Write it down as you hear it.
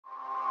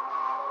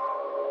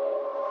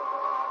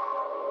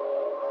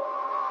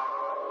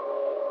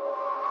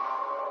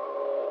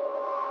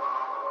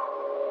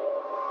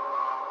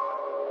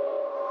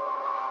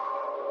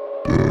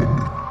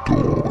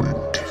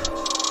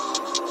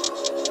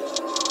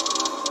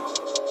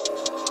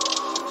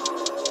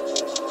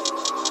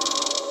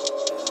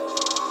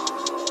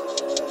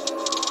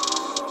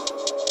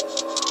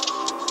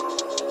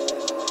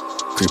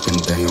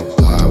creeping down your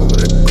block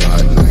with a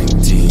Glock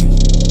 19.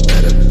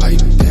 Better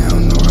pipe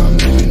down or I'm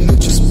leaving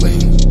at your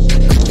spleen.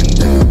 Creeping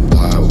down your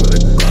block with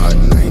a Glock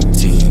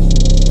 19.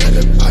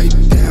 Better pipe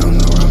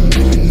down or I'm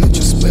leaving at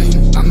your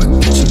spleen. I'ma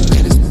get you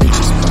latest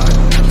bitches spot,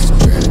 knock his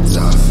dreads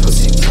off.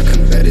 Pussy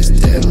talking bad as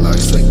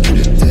deadlocks, like you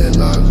the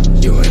deadlock.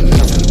 You ain't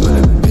nothing but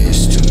a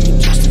bitch to me,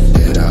 just a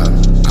dead op.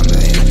 I'ma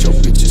hit your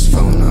bitch's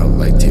phone up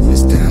like tip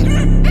is down.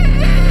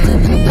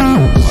 Creeping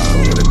down your block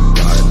with a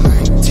Glock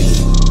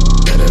 19.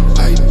 Better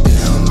pipe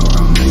down or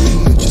I'm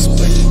leaving at your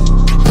spleen.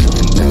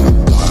 Creeping down your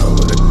block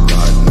with a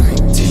Glock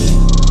 19.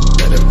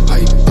 Better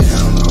pipe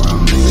down or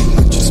I'm leaving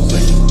at your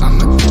spleen.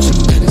 I'ma get you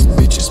latest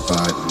bitch's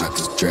spot, knock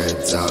his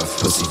dreads off.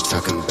 Pussy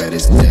talking bad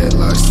as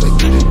deadlocks, like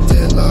you the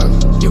deadlock.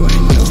 You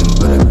ain't nothing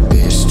but a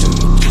bitch to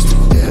me, just a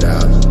dead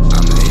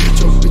op.